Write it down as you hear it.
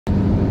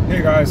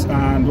Hey guys,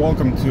 and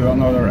welcome to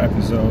another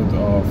episode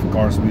of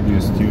Cars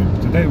Videos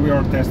Tube. Today we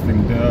are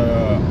testing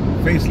the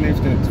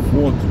facelifted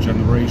 4th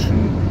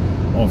generation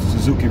of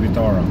Suzuki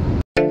Vitara.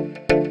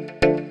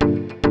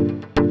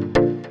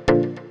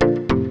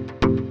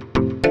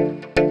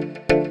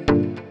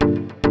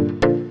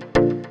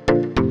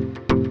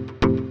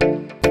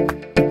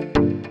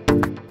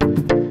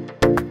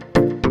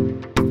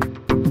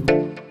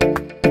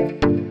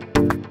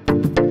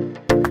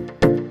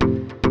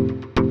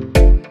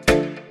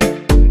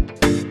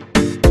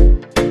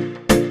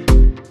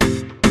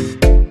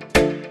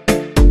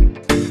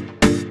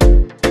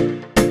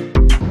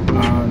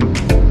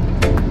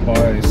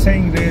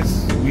 Saying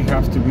this, we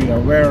have to be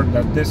aware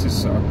that this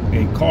is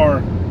a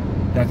car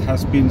that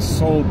has been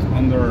sold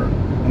under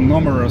a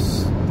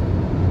numerous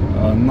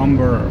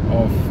number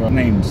of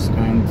names,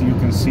 and you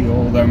can see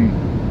all them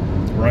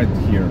right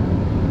here.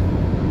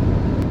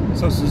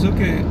 So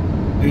Suzuki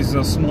is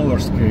a smaller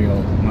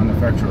scale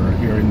manufacturer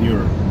here in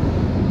Europe,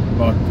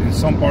 but in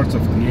some parts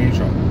of the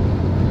Asia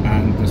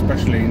and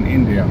especially in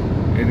India,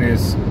 it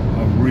is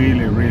a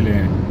really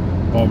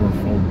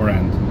powerful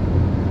brand.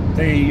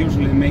 They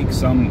usually make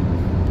some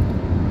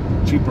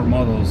cheaper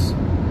models,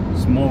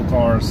 small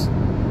cars,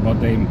 but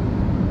they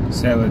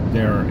sell it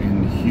there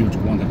in huge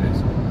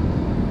quantities.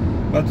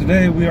 But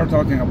today we are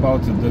talking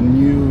about the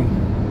new,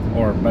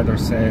 or better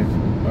said,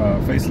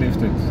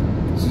 facelifted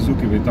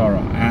Suzuki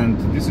Vitara, and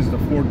this is the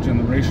 4th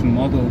generation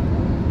model.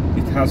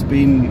 It has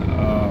been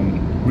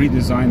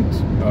redesigned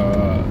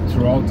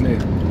throughoutly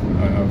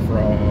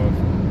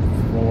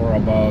for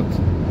about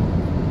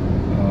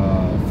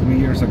 3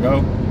 years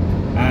ago,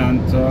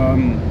 and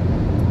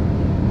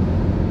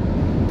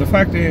the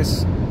fact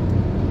is,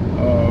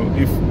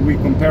 if we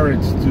compare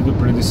it to the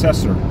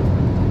predecessor,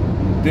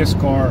 this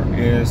car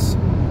is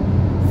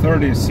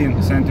 30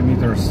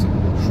 centimeters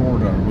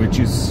shorter, which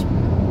is,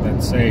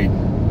 let's say,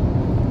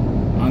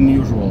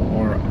 unusual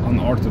or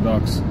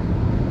unorthodox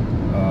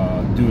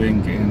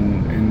doing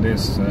in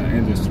this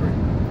industry.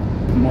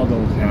 The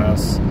model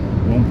has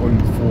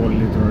 1.4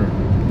 liter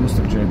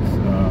Boosterjet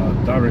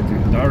direct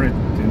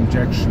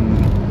injection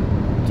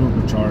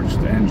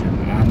turbocharged engine,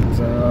 and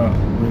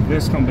with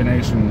this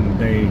combination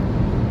they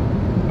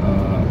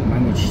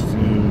managed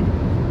to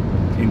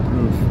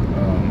improve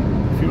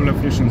fuel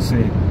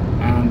efficiency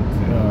and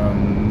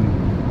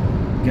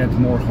get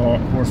more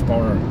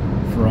horsepower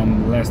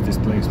from less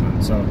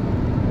displacement. So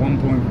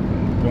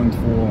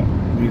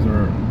 1.4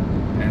 liter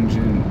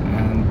engine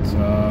and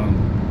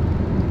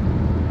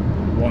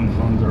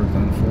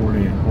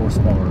 140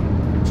 horsepower,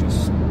 which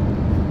is a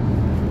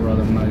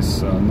rather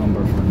nice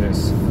number for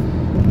this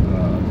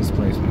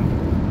displacement.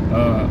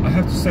 I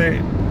have to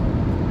say,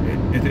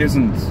 it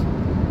isn't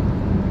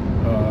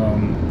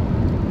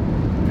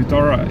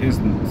Vitara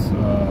isn't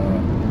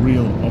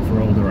real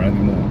off-roader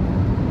anymore.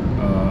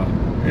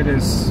 It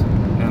is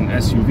an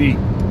SUV,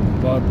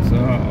 but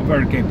a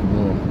very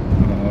capable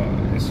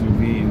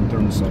SUV in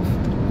terms of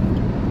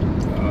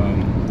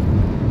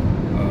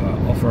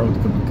off-road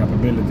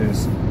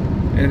capabilities.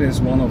 It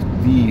is one of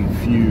the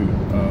few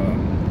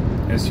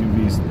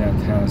SUVs that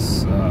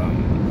has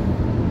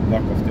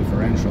lack of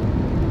differential,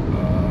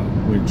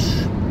 which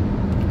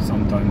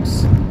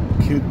sometimes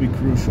could be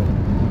crucial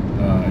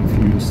if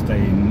you stay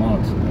in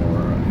mud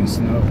or in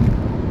snow.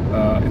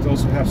 It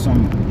also has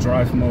some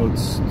drive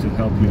modes to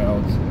help you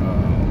out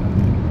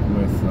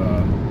with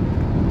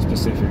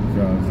specific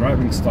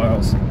driving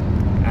styles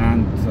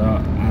and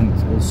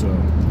also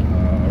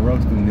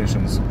road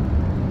conditions.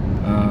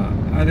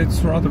 And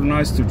it's rather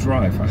nice to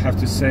drive. I have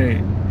to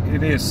say,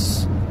 it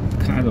is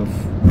kind of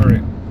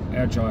very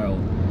agile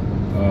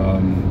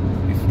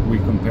if we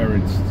compare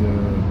it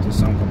to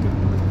some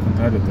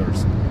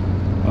competitors.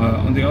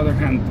 On the other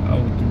hand, I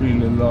would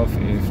really love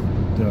if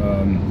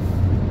the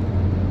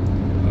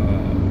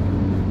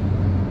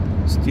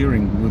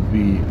steering would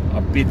be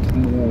a bit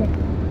more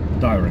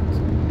direct.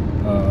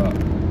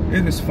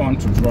 It is fun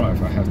to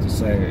drive, I have to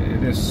say.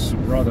 It is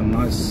rather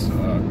nice,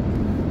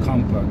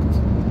 compact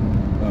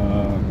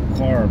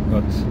car,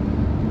 but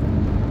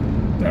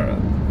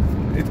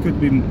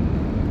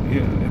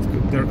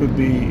there could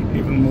be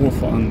even more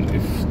fun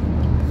if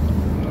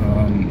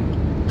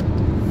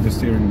the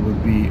steering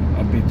would be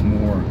a bit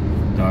more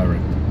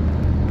direct.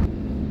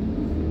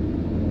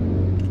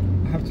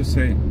 I have to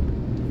say,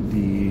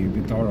 the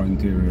Vitara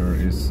interior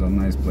is a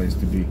nice place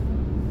to be.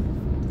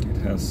 It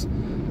has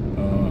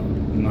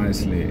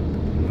nicely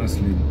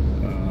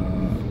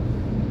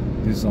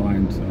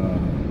designed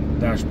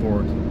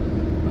dashboard.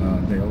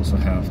 They also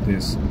have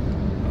this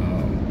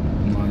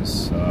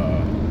nice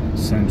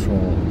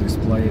central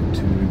display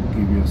to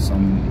give you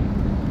some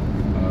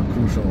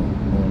crucial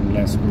or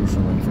less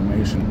crucial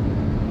information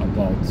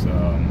about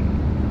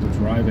the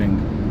driving.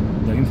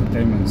 The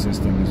infotainment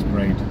system is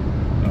great.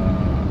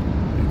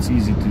 It's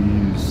easy to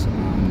use,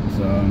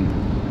 and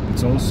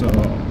it's also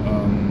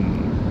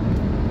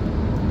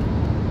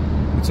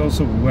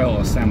well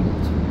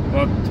assembled.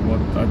 But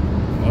what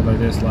I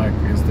dislike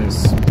is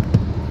this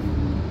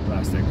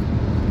plastic,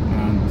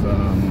 and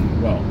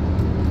well,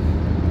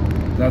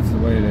 that's the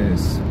way it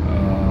is.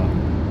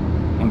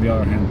 On the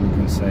other hand, we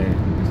can say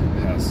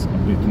it has a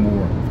bit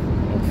more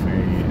of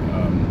a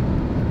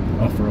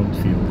off-road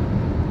feel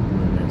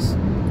with this.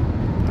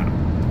 Now,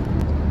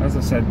 as I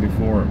said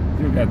before,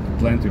 you get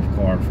plenty of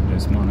car for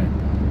this money,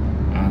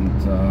 and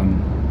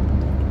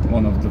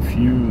one of the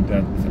few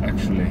that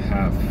actually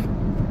have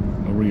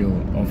a real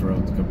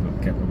off-road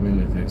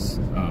capabilities,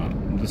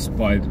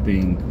 despite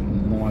being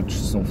much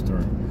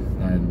softer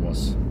than it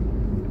was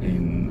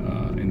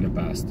in the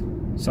past.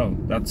 So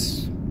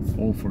that's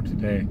all for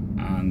today,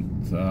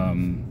 and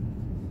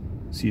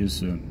see you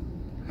soon.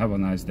 Have a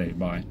nice day.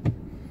 Bye.